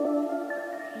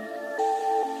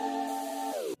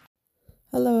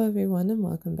Hello, everyone, and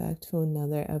welcome back to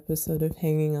another episode of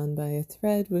Hanging On by a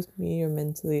Thread with me, your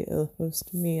mentally ill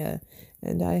host, Mia.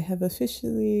 And I have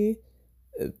officially,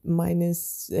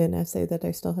 minus an essay that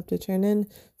I still have to turn in,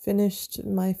 finished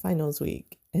my finals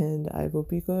week, and I will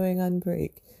be going on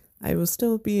break. I will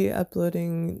still be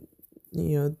uploading,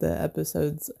 the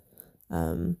episodes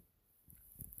the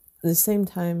same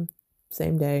time,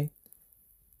 same day.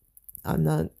 I'm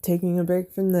not taking a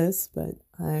break from this, but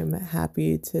I'm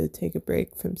happy to take a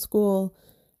break from school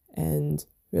and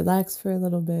relax for a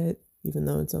little bit. Even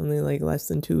though it's only like less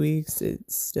than 2 weeks,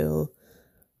 it's still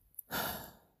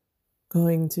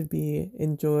going to be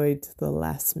enjoyed to the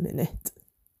last minute.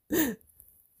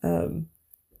 um,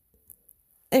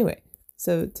 anyway,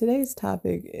 so today's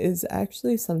topic is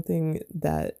actually something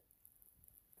that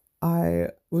I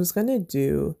was going to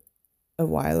do a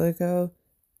while ago,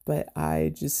 but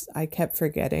I kept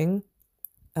forgetting.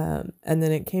 And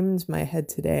then it came into my head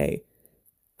today.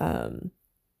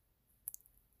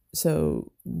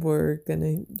 So we're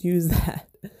gonna use that.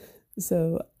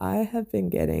 So I have been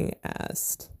getting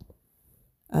asked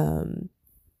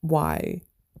why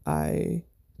I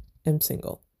am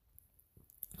single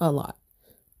a lot,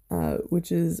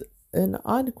 which is an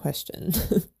odd question.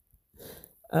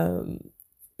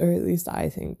 Or at least I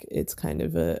think it's kind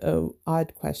of a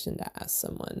odd question to ask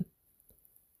someone.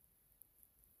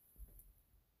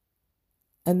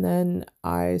 And then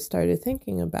I started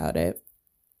thinking about it,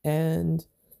 and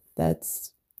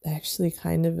that's actually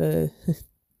kind of a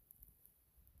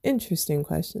interesting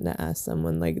question to ask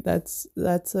someone. Like that's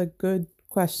a good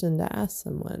question to ask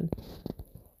someone,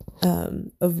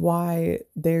 of why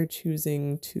they're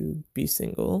choosing to be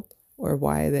single or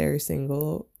why they're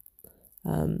single,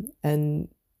 and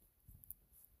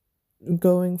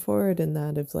going forward in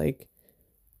that of like,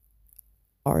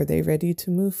 are they ready to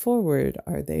move forward?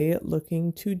 Are they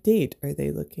looking to date? Are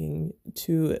they looking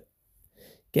to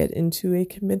get into a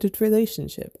committed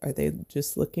relationship? Are they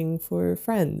just looking for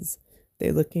friends? Are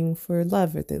they looking for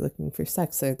love? Are they looking for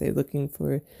sex? Are they looking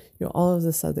for, all of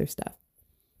this other stuff?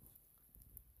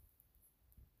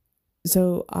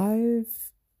 So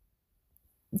I've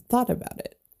thought about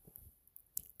it,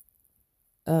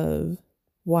 of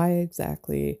why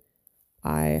exactly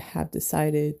I have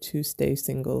decided to stay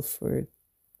single for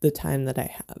the time that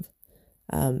I have,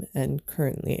 and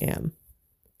currently am.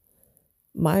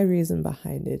 My reason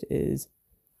behind it is,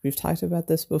 we've talked about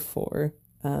this before,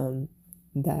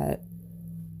 that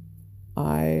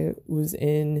I was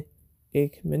in a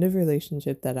committed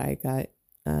relationship that I got,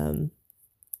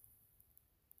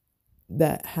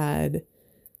 that had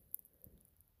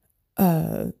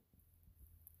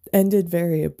ended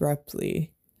very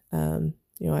abruptly. I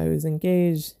was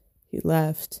engaged, he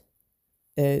left,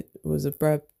 it was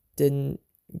abrupt, didn't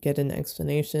get an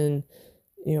explanation,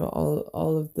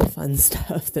 all of the fun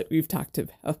stuff that we've talked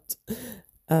about.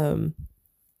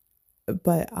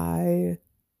 But I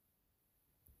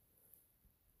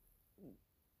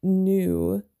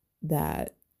knew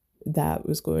that that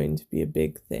was going to be a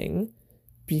big thing,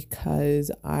 because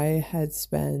I had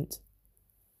spent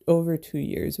over 2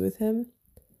 years with him.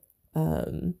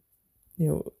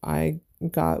 I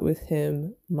got with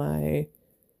him my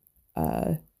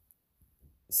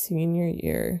senior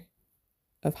year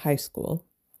of high school.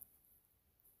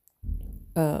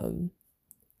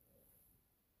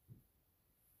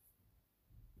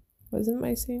 Wasn't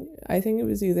my senior? I think it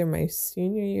was either my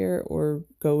senior year or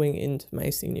going into my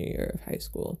senior year of high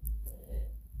school.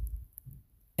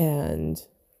 And,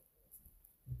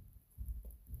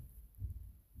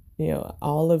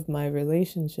 all of my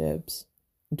relationships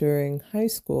during high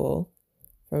school,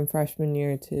 from freshman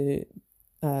year to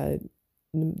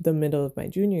the middle of my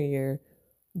junior year,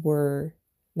 were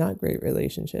not great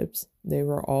relationships. They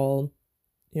were all,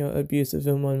 abusive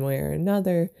in one way or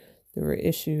another. There were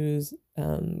issues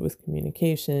with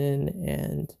communication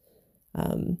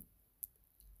and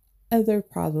other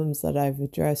problems that I've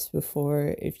addressed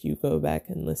before. If you go back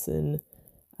and listen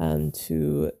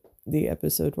to the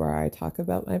episode where I talk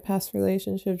about my past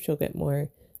relationships, you'll get more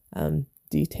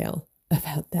detail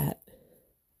about that.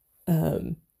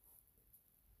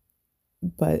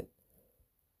 But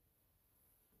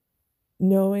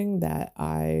knowing that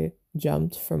I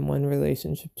jumped from one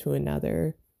relationship to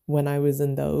another when I was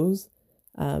in those,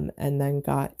 and then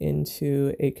got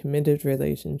into a committed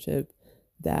relationship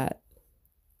that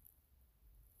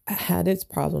had its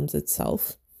problems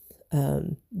itself,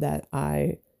 that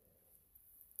I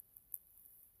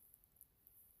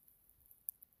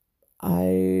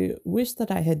wish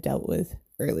that I had dealt with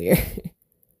earlier.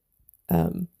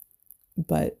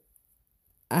 But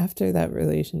after that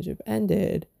relationship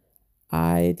ended,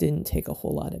 I didn't take a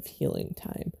whole lot of healing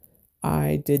time.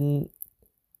 I didn't,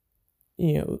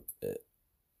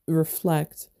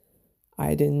 reflect.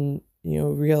 I didn't,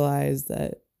 realize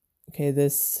that, okay,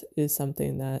 this is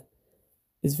something that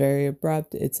is very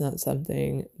abrupt. It's not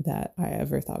something that I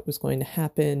ever thought was going to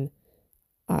happen.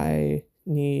 I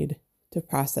need to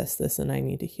process this, and I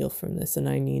need to heal from this, and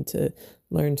I need to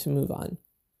learn to move on.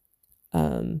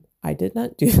 I did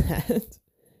not do that.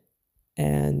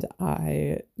 And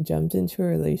I jumped into a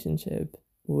relationship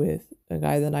with a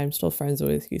guy that I'm still friends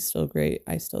with. He's still great.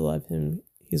 I still love him.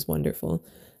 He's wonderful.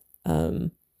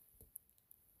 But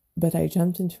I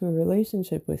jumped into a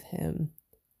relationship with him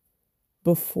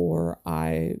before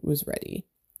I was ready.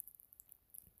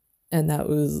 And that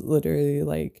was literally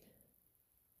like,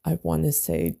 I want to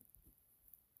say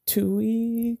 2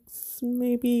 weeks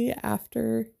maybe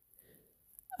after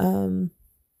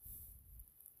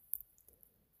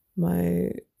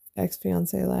my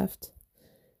ex-fiance left.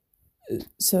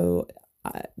 So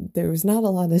there was not a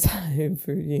lot of time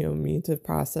for, me to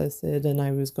process it. And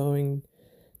I was going,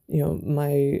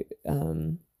 my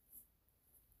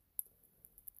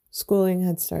schooling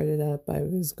had started up. I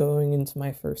was going into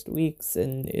my first weeks,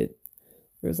 and there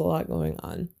was a lot going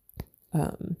on.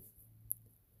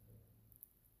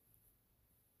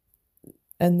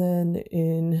 And then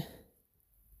in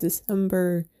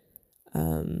December,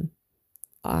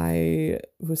 I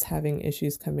was having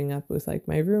issues coming up with like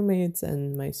my roommates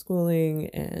and my schooling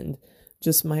and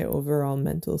just my overall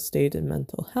mental state and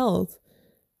mental health.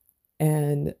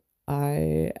 And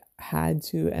I had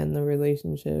to end the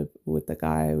relationship with the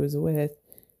guy I was with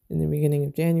in the beginning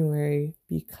of January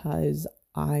because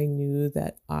I knew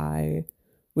that I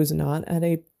was not at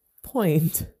a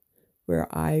point where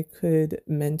I could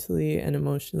mentally and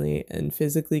emotionally and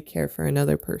physically care for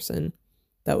another person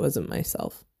that wasn't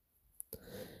myself.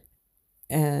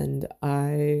 And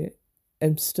I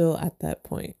am still at that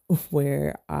point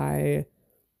where I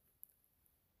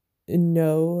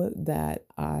know that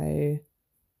I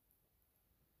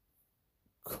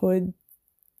could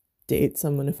date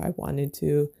someone if I wanted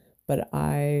to, but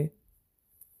I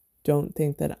don't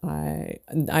think that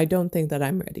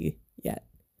I'm ready yet,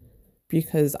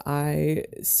 because I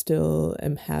still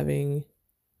am having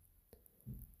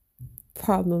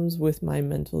problems with my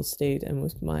mental state and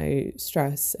with my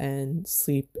stress and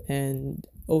sleep and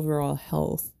overall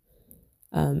health,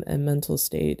 and mental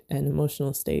state and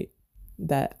emotional state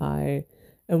that I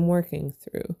am working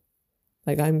through.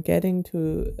 Like I'm getting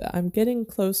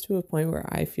close to a point where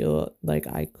I feel like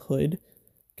I could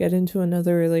get into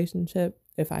another relationship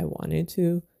if I wanted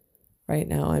to. Right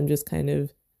now I'm just kind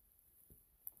of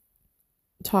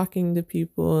talking to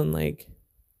people and like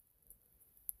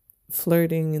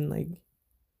flirting and like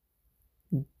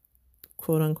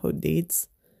quote unquote dates.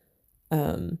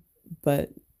 But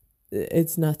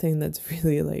it's nothing that's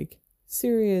really like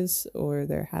serious, or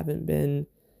there haven't been,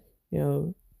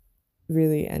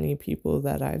 really any people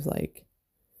that I've like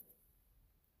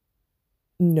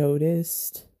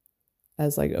noticed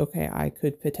as like, okay, I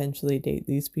could potentially date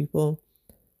these people.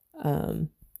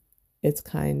 It's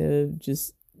kind of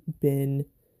just been,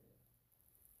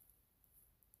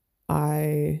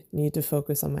 I need to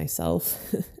focus on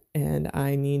myself and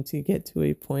I need to get to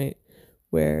a point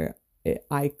where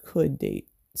I could date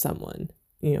someone.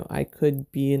 I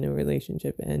could be in a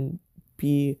relationship and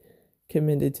be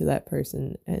committed to that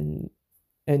person and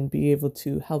be able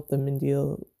to help them and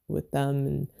deal with them,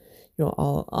 and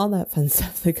all that fun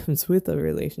stuff that comes with a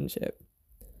relationship.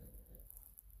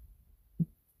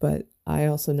 But I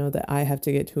also know that I have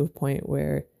to get to a point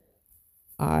where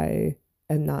I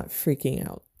am not freaking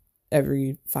out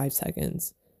every 5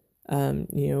 seconds,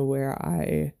 where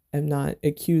I am not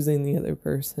accusing the other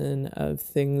person of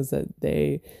things that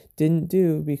they didn't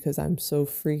do because I'm so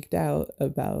freaked out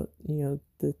about,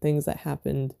 the things that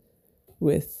happened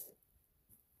with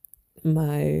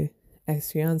my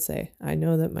ex-fiance. I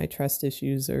know that my trust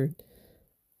issues are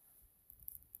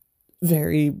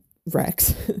very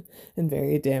wrecked and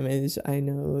very damaged. I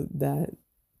know that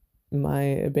my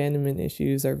abandonment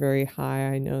issues are very high.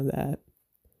 I know that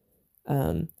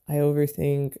I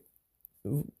overthink,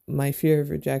 my fear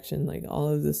of rejection, like all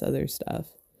of this other stuff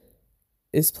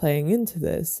is playing into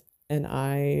this, and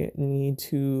I need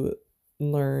to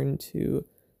learn to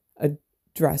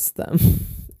address them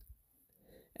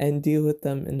and deal with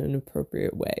them in an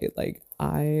appropriate way. Like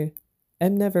I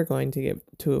am never going to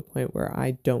get to a point where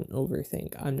I don't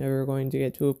overthink. I'm never going to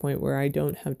get to a point where I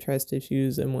don't have trust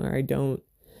issues and where I don't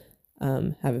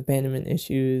have abandonment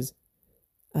issues,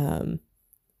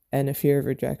 and a fear of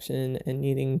rejection and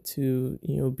needing to,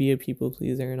 be a people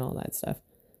pleaser and all that stuff.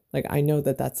 Like, I know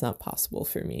that that's not possible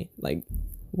for me, like,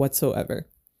 whatsoever.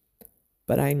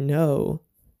 But I know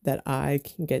that I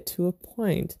can get to a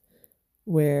point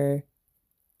where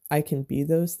I can be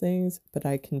those things, but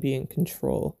I can be in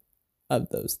control of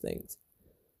those things.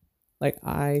 Like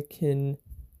I can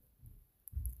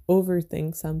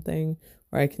overthink something,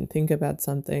 or I can think about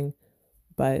something,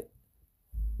 but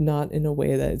not in a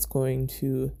way that it's going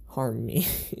to harm me.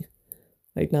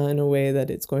 Like not in a way that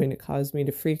it's going to cause me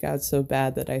to freak out so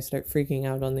bad that I start freaking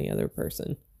out on the other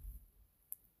person.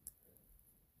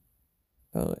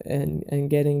 Oh, and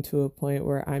getting to a point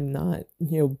where I'm not,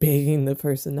 begging the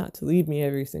person not to leave me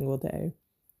every single day,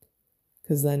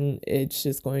 because then it's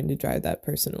just going to drive that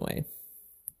person away.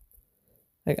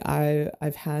 Like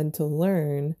I've had to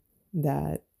learn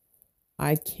that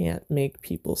I can't make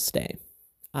people stay.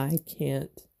 I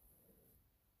can't,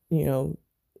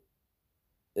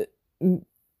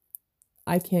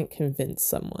 I can't convince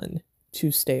someone to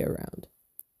stay around.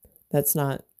 That's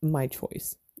not my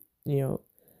choice.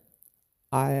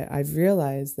 I've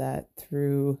realized that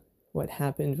through what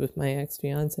happened with my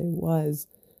ex-fiance was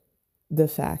the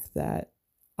fact that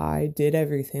I did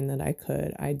everything that I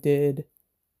could. I did,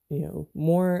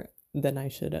 more than I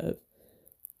should have.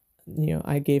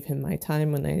 I gave him my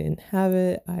time when I didn't have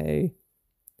it. I,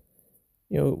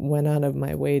 went out of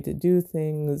my way to do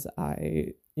things.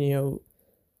 I,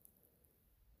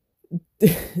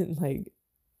 like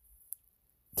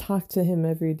talked to him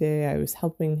every day. I was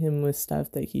helping him with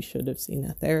stuff that he should have seen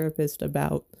a therapist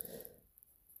about.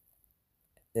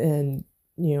 And,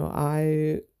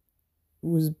 I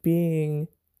was being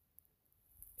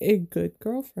a good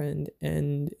girlfriend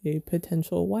and a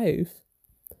potential wife.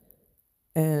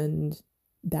 And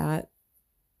that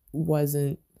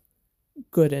wasn't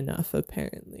good enough,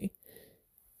 apparently.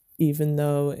 Even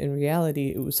though in reality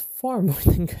it was far more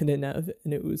than good enough,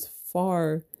 and it was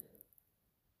far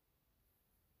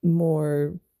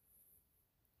more,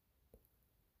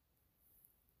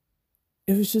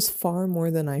 it was just far more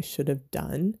than I should have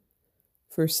done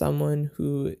for someone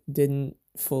who didn't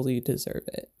fully deserve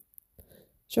it.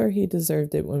 Sure, he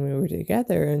deserved it when we were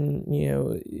together, and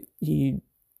he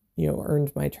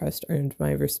earned my trust, earned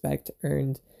my respect,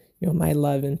 earned my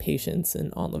love and patience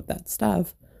and all of that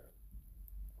stuff.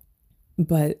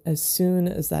 But as soon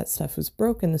as that stuff was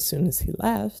broken, as soon as he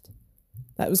left,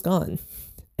 that was gone.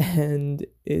 And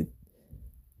it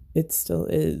still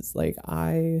is. Like,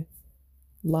 I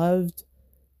loved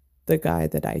the guy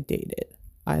that I dated.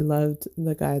 I loved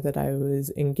the guy that I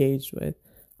was engaged with.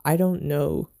 I don't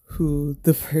know who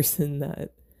the person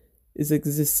that is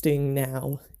existing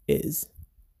now is.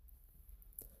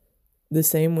 The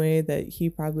same way that he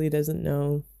probably doesn't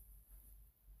know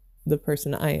the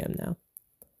person I am now.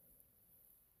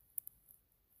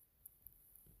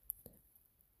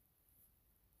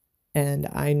 And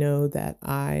I know that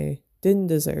I didn't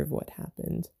deserve what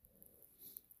happened.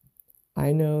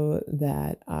 I know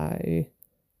that I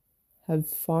have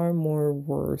far more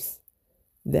worth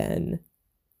than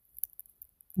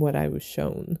what I was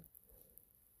shown.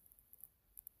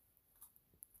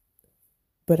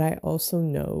 But I also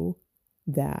know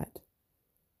that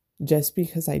just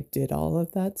because I did all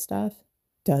of that stuff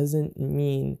doesn't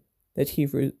mean that he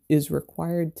is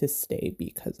required to stay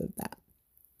because of that.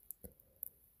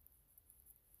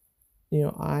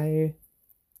 I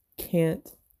can't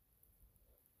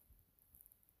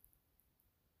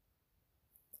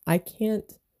I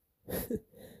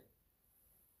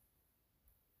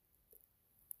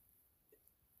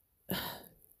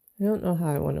don't know how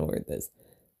I want to word this.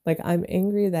 Like, I'm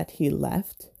angry that he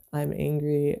left. I'm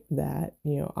angry that,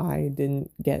 I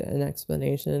didn't get an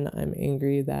explanation. I'm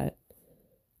angry that,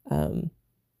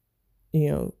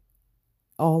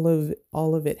 all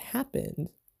of it happened.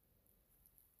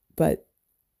 But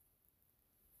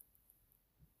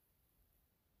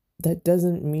that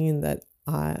doesn't mean that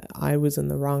I was in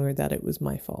the wrong or that it was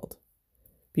my fault,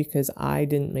 because I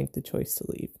didn't make the choice to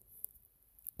leave.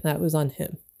 That was on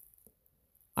him.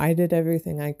 I did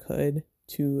everything I could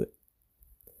to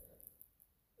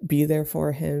be there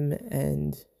for him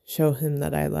and show him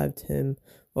that I loved him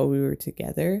while we were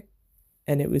together.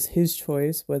 And it was his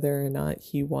choice whether or not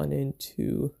he wanted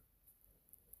to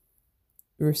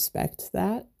respect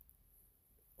that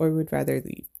or would rather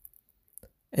leave.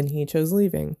 And he chose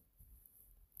leaving.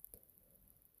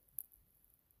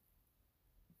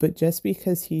 But just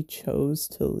because he chose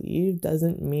to leave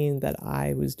doesn't mean that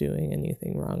I was doing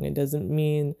anything wrong. It doesn't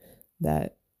mean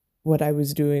that what I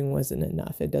was doing wasn't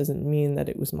enough. It doesn't mean that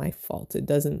it was my fault. It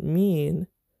doesn't mean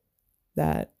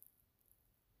that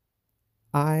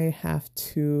I have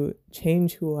to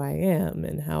change who I am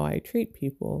and how I treat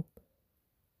people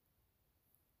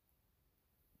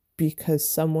because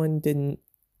someone didn't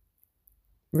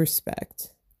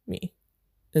respect me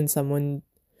and someone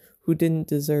who didn't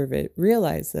deserve it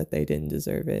realized that they didn't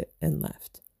deserve it and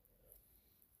left.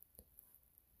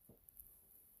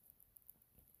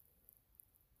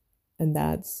 And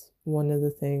that's one of the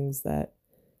things that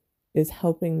is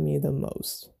helping me the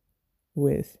most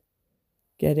with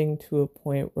getting to a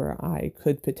point where I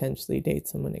could potentially date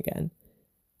someone again,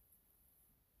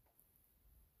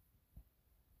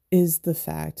 is the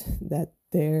fact that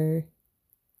there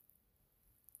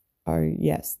are,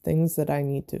 yes, things that I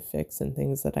need to fix and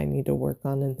things that I need to work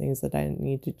on and things that I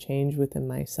need to change within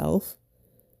myself,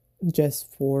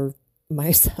 just for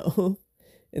myself,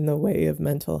 in the way of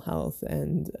mental health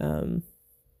and,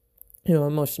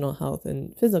 emotional health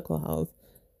and physical health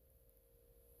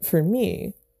for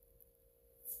me.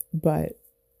 But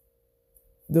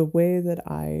the way that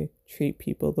I treat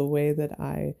people, the way that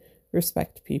I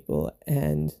respect people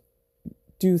and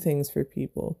do things for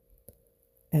people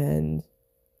and,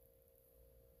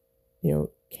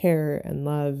 care and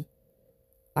love,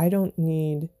 I don't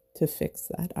need to fix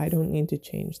that. I don't need to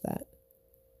change that.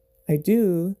 I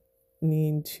do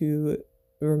need to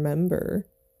remember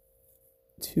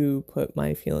to put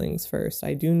my feelings first.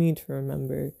 I do need to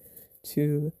remember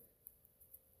to,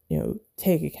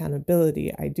 take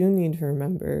accountability. I do need to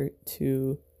remember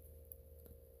to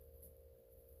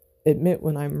admit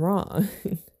when I'm wrong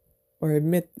or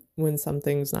admit when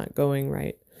something's not going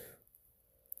right.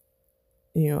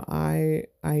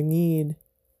 I need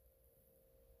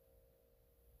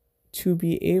to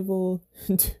be able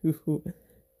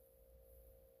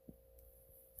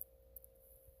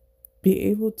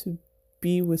to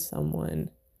be with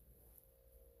someone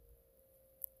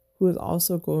who is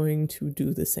also going to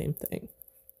do the same thing.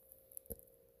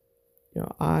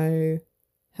 I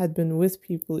had been with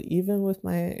people, even with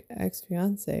my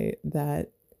ex-fiance,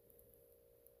 that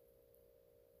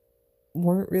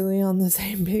weren't really on the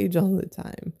same page all the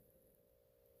time,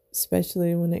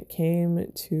 especially when it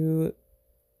came to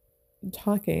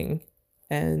talking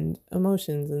and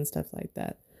emotions and stuff like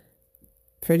that.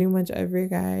 Pretty much every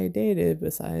guy I dated,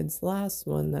 besides the last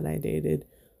one that I dated,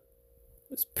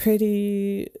 was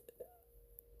pretty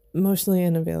emotionally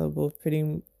unavailable,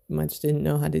 pretty much didn't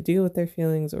know how to deal with their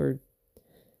feelings or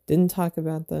didn't talk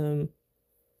about them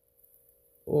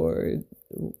or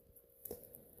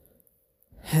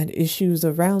had issues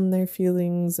around their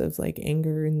feelings of like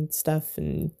anger and stuff.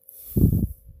 And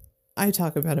I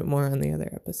talk about it more on the other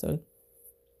episode.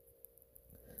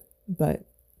 But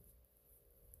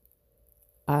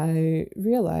I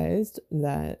realized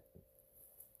that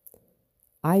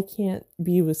I can't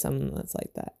be with someone that's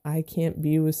like that. I can't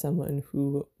be with someone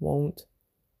who won't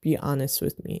be honest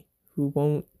with me, who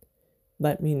won't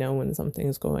let me know when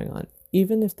something's going on.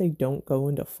 Even if they don't go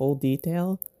into full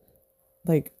detail,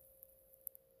 like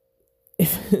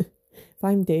if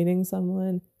I'm dating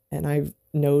someone and I've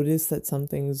noticed that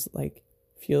something's like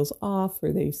feels off,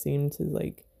 or they seem to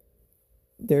like,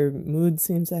 their mood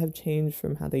seems to have changed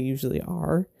from how they usually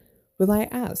are, will I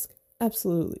ask?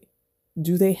 Absolutely.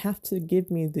 Do they have to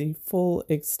give me the full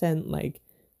extent, like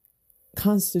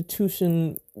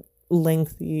Constitution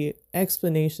lengthy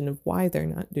explanation of why they're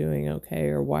not doing okay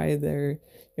or why they're,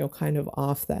 kind of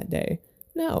off that day?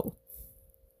 No.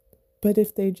 But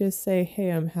if they just say, hey,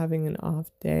 I'm having an off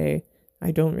day,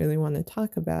 I don't really want to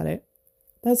talk about it,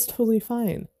 that's totally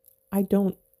fine. I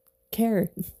don't care.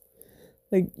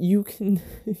 Like, you can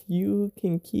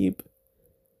keep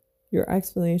your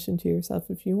explanation to yourself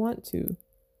if you want to.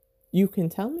 You can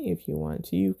tell me if you want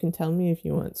to. You can tell me if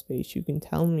you want space. You can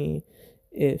tell me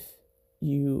if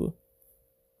you,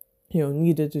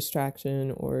 need a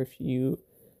distraction, or if you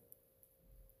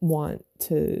want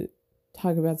to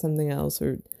talk about something else,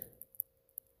 or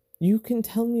you can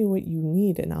tell me what you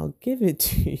need and I'll give it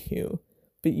to you,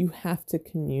 but you have to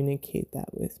communicate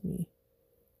that with me.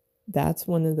 That's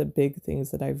one of the big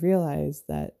things that I've realized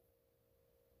that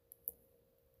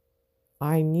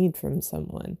I need from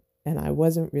someone and I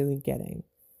wasn't really getting.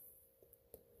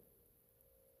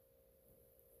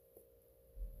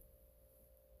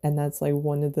 And that's like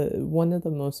one of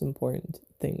the most important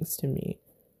things to me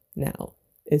now,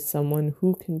 is someone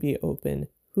who can be open,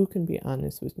 who can be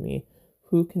honest with me,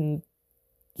 who can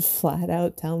flat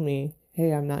out tell me,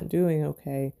 hey, I'm not doing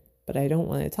okay, but I don't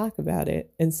want to talk about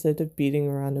it, instead of beating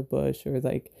around a bush or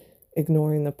like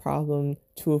ignoring the problem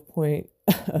to a point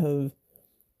of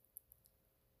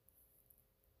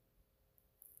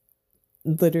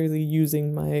literally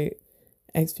using my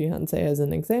ex-fiance as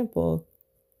an example,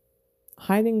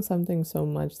 hiding something so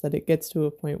much that it gets to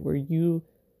a point where you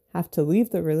have to leave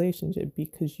the relationship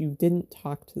because you didn't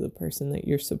talk to the person that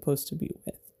you're supposed to be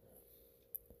with.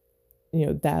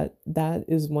 That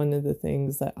is one of the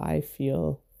things that I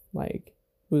feel like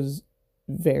was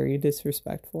very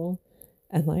disrespectful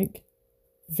and like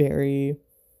very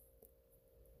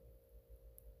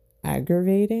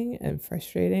aggravating and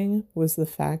frustrating was the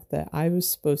fact that I was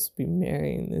supposed to be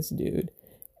marrying this dude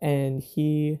and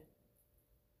he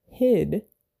hid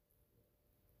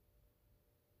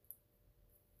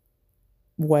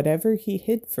whatever he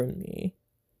hid from me.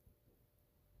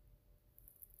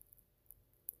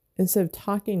 Instead of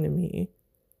talking to me,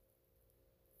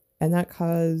 and that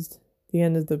caused the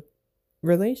end of the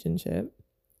relationship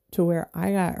to where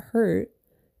I got hurt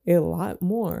a lot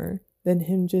more than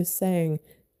him just saying,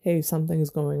 hey, something's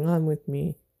going on with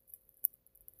me.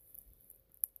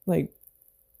 Like,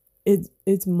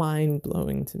 it's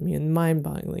mind-blowing to me and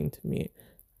mind-boggling to me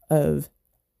of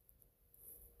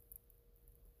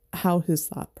how his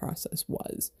thought process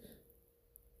was.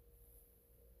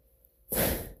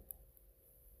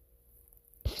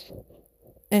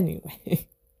 Anyway,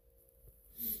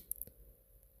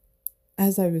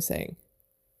 as I was saying,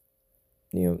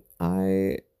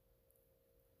 I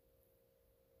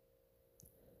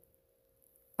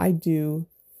do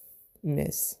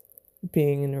miss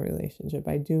being in a relationship.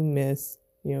 I do miss,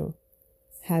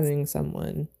 having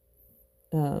someone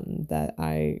that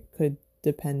I could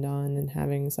depend on and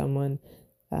having someone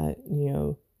that,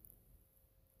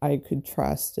 I could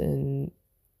trust and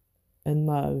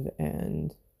love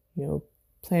and,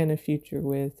 plan a future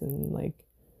with and like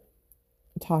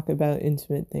talk about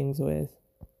intimate things with,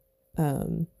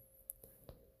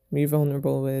 be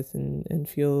vulnerable with and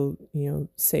feel,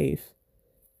 safe.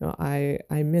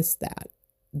 I miss that.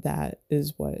 That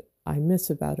is what I miss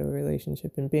about a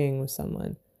relationship and being with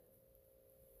someone.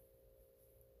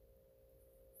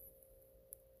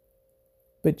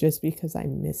 But just because I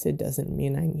miss it doesn't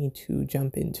mean I need to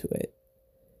jump into it.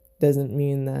 Doesn't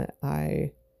mean that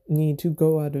I need to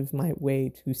go out of my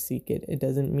way to seek it. It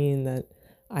doesn't mean that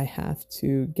I have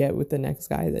to get with the next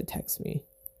guy that texts me.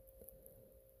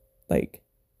 Like,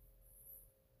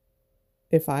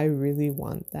 if I really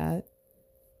want that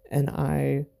and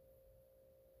I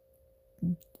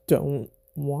don't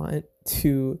want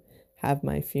to have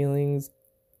my feelings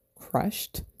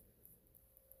crushed,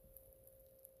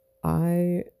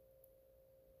 I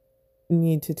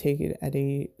need to take it at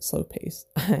a slow pace.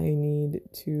 I need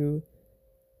to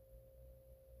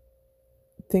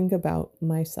think about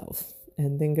myself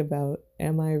and think about,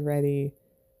 am I ready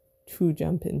to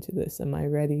jump into this? Am I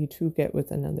ready to get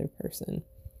with another person?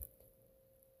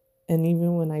 And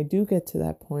even when I do get to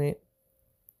that point,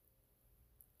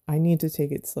 I need to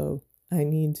take it slow. I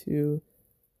need to,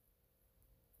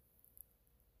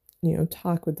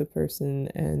 talk with the person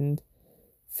and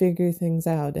figure things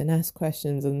out and ask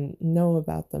questions and know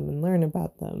about them and learn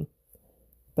about them.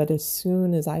 But as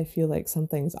soon as I feel like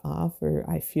something's off or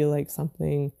I feel like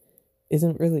something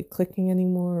isn't really clicking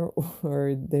anymore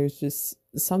or there's just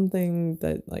something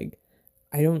that like,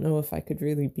 I don't know if I could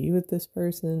really be with this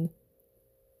person,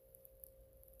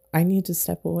 I need to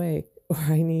step away or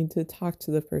I need to talk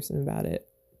to the person about it.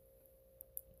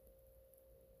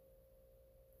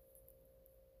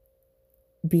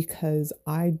 Because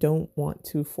I don't want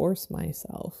to force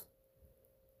myself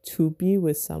to be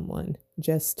with someone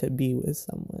just to be with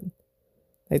someone.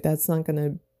 Like, that's not going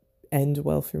to end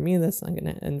well for me. That's not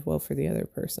going to end well for the other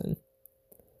person.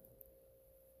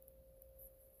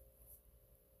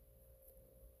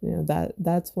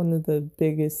 That's one of the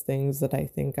biggest things that I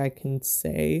think I can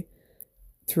say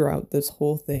throughout this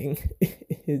whole thing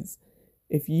is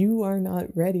if you are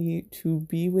not ready to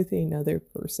be with another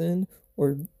person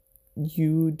or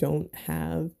you don't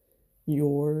have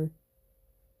your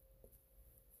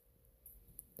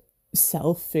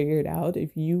self figured out,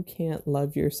 if you can't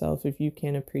love yourself, if you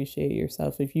can't appreciate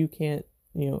yourself, if you can't,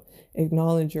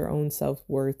 acknowledge your own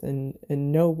self-worth and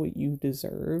know what you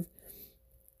deserve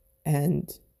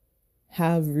and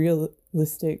have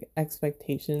realistic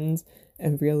expectations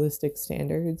and realistic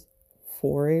standards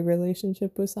for a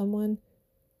relationship with someone,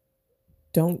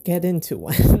 don't get into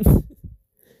one.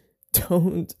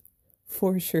 Don't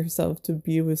force yourself to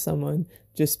be with someone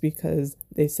just because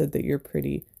they said that you're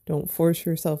pretty. Don't force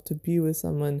yourself to be with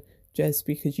someone just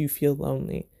because you feel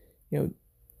lonely.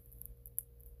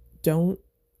 Don't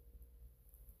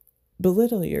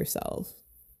belittle yourself.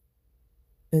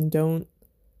 And don't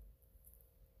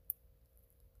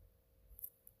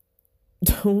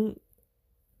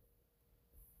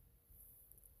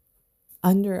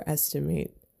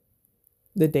underestimate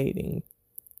the dating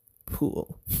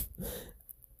pool.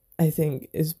 I think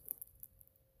is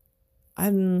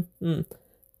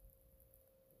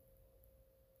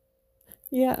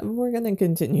yeah, we're gonna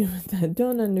continue with that.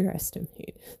 Don't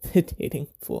underestimate the dating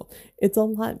pool. It's a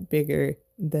lot bigger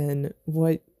than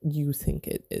what you think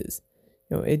it is.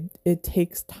 It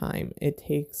takes time. It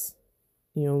takes,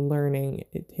 learning.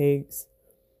 It takes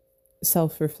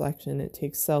self-reflection. It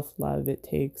takes self-love. It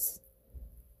takes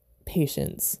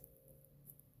patience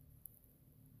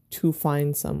to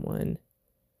find someone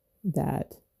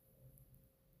that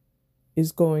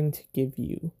is going to give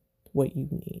you what you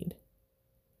need.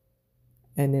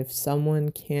 And if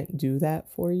someone can't do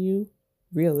that for you,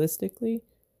 realistically,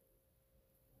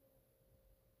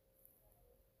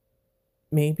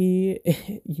 maybe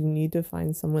you need to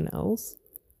find someone else,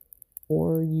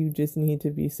 or you just need to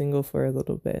be single for a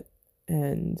little bit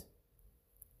and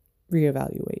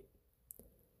reevaluate.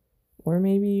 Or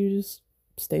maybe you just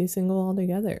stay single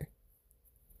altogether.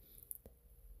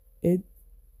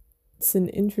 It's an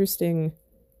interesting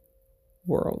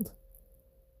world.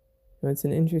 It's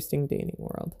an interesting dating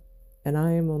world. And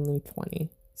I am only 20.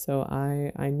 So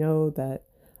I know that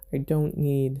I don't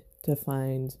need to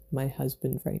find my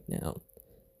husband right now.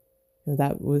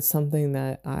 That was something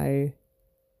that I'm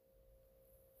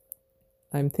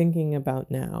thinking about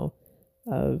now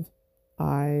of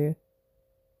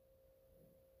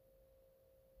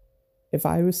if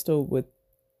I was still with,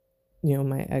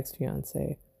 my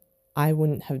ex-fiance, I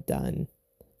wouldn't have done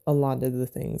a lot of the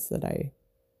things that I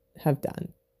have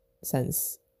done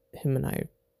since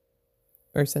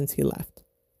since he left.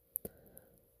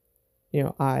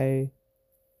 I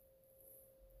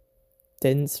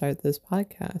didn't start this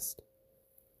podcast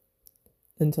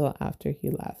until after he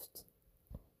left.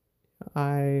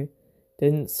 I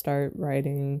didn't start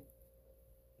writing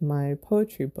my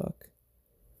poetry book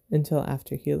until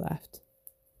after he left.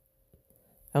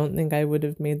 I don't think I would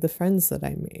have made the friends that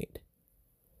I made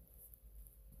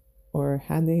or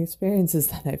had the experiences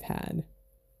that I've had.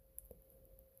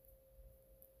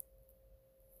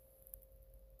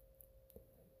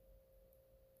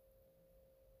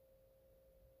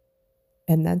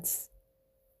 And that's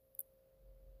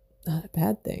not a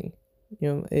bad thing.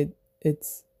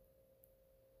 It's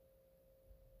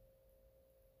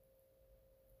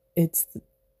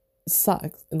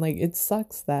sucks. And it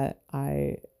sucks that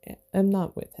I am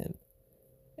not with him.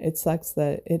 It sucks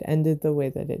that it ended the way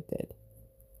that it did.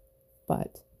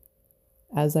 But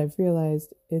as I've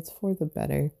realized, it's for the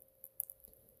better.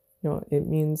 It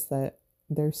means that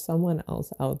there's someone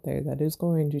else out there that is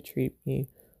going to treat me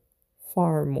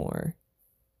far more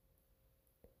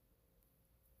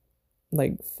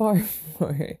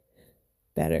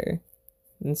better.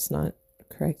 It's not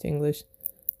correct English.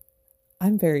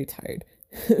 I'm very tired.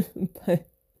 But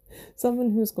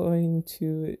someone who's going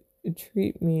to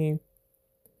treat me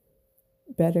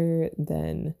better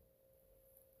than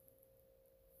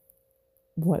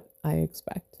what I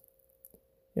expect.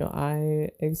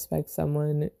 I expect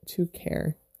someone to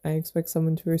care. I expect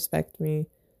someone to respect me.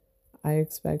 I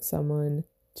expect someone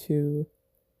to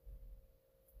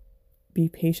be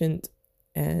patient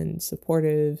and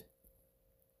supportive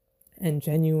and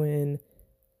genuine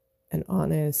and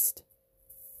honest.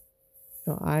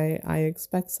 I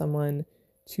expect someone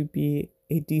to be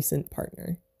a decent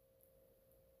partner,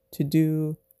 to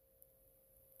do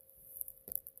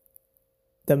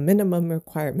the minimum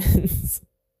requirements.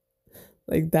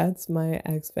 That's my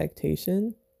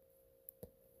expectation.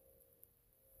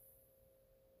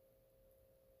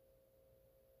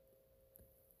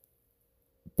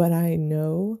 But I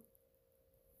know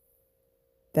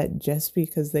that just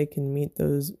because they can meet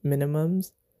those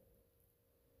minimums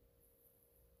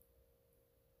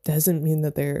doesn't mean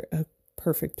that they're a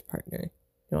perfect partner.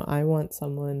 I want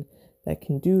someone that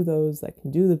can do those, that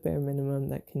can do the bare minimum,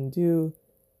 that can do,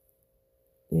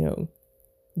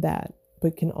 that,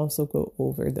 but can also go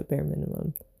over the bare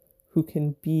minimum, who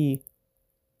can be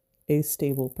a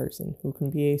stable person, who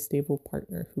can be a stable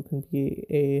partner, who can be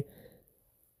a,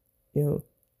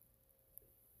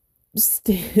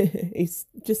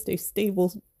 just a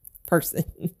stable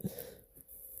person,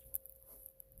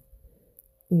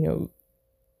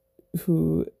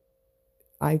 who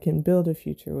I can build a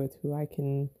future with, who I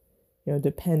can,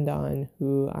 depend on,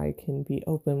 who I can be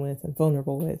open with and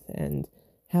vulnerable with and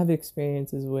have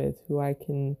experiences with, who I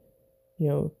can,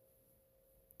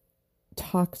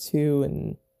 talk to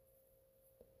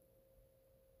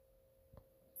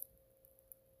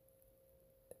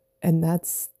and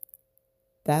that's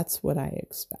what I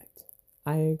expect.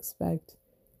 I expect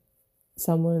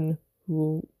someone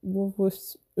who will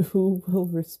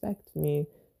respect me,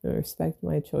 respect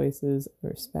my choices,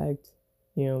 respect,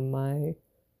 my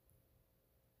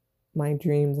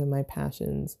dreams and my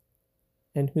passions,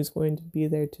 and who's going to be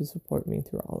there to support me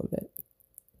through all of it.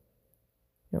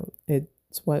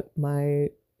 It's what my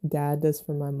dad does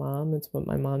for my mom. It's what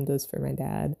my mom does for my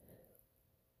dad.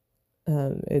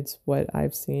 It's what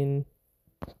I've seen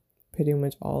pretty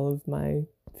much all of my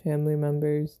family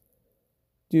members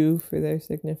do for their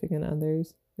significant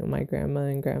others. My grandma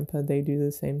and grandpa, they do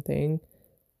the same thing.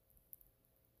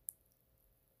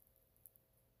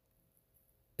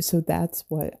 So that's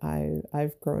what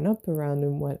I've grown up around,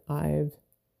 and what I've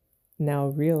now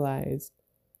realized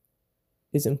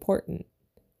is important,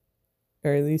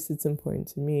 or at least it's important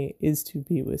to me, is to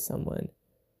be with someone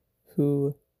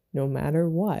who, no matter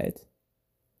what,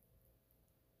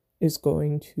 is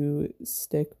going to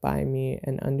stick by me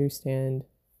and understand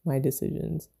my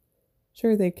decisions.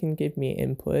 Sure, they can give me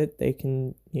input, they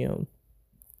can,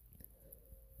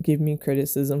 give me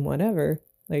criticism, whatever.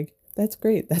 Like, that's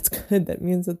great, that's good. That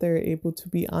means that they're able to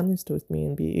be honest with me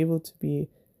and be able to be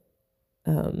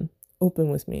open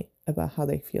with me about how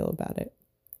they feel about it.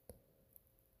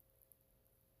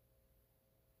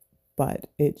 But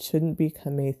it shouldn't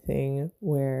become a thing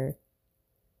where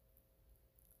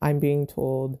I'm being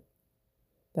told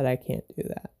that I can't do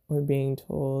that, or being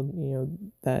told,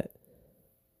 that,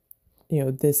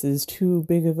 this is too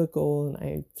big of a goal and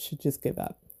I should just give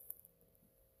up.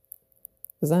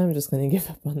 Because I'm just going to give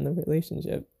up on the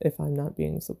relationship if I'm not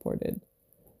being supported.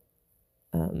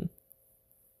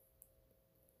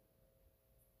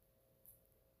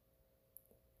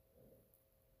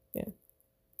 Yeah.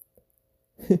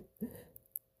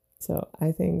 So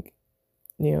I think,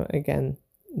 again,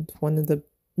 one of the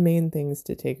main things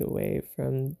to take away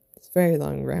from this very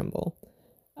long ramble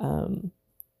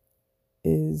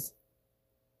is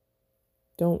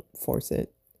don't force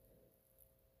it.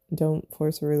 Don't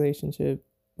force a relationship,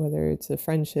 whether it's a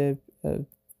friendship, a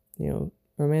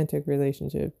romantic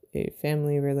relationship, a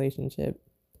family relationship.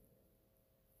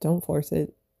 Don't force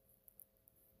it.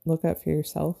 Look out for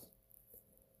yourself.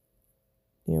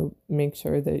 Make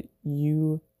sure that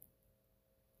you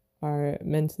are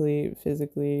mentally,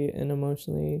 physically, and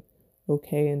emotionally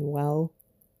okay and well.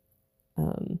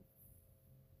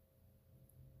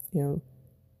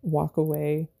 Walk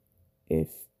away if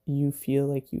you feel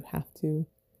like you have to.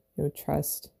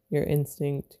 Trust your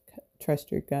instinct,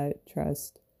 trust your gut,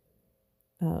 trust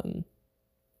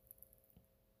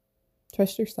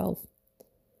yourself.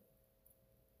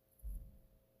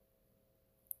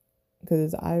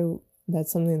 Because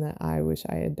that's something that I wish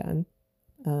I had done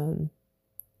in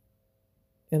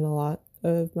a lot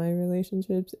of my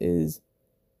relationships, is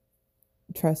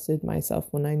trusted myself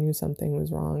when I knew something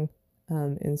was wrong,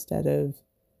 instead of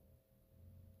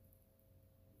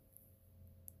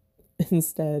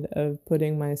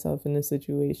putting myself in a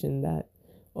situation that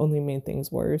only made things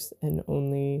worse and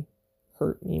only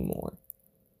hurt me more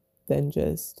than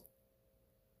just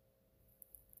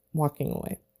walking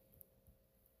away.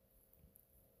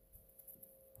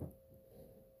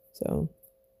 So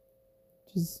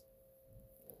just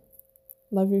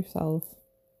love yourself,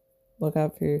 look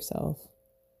out for yourself.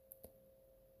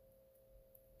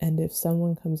 And if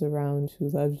someone comes around who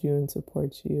loves you and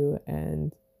supports you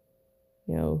and,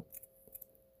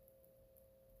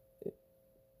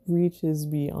 reaches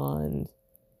beyond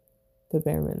the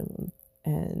bare minimum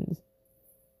and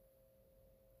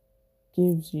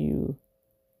gives you,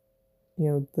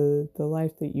 the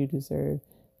life that you deserve,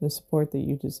 the support that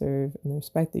you deserve, and the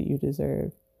respect that you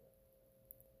deserve,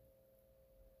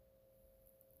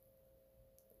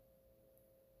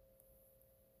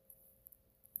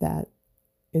 that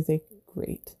is a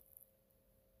great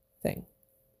thing.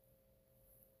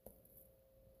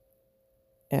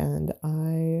 And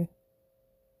I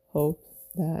hope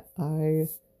that I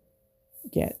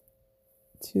get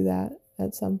to that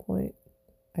at some point.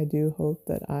 I do hope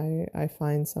that I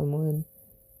find someone,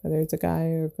 whether it's a guy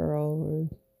or a girl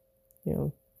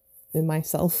or, in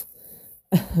myself,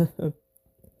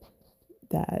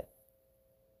 that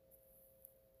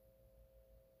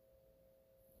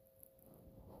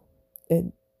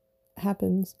it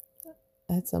happens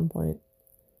at some point.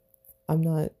 I'm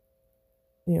not,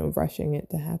 rushing it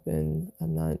to happen.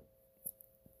 I'm not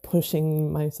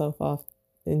pushing myself off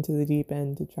into the deep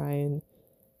end to try and,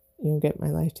 get my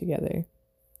life together.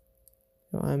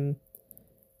 I'm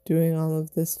doing all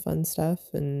of this fun stuff,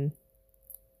 and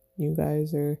you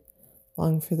guys are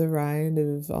along for the ride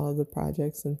of all the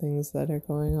projects and things that are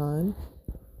going on.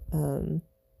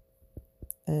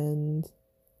 And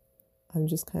I'm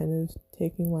just kind of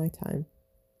taking my time.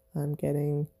 I'm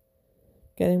getting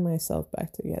myself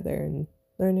back together and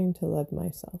learning to love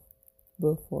myself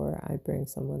before I bring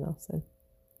someone else in.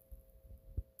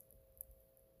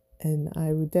 And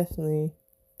I would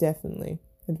definitely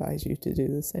advise you to do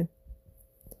the same.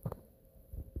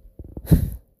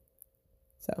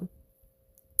 So,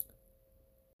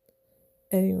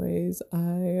 anyways,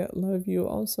 I love you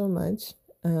all so much,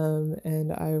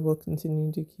 and I will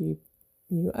continue to keep,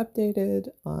 you updated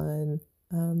on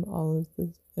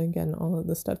all of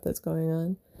the stuff that's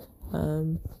going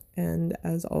on. And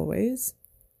as always,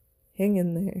 hang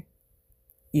in there,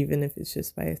 even if it's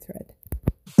just by a thread.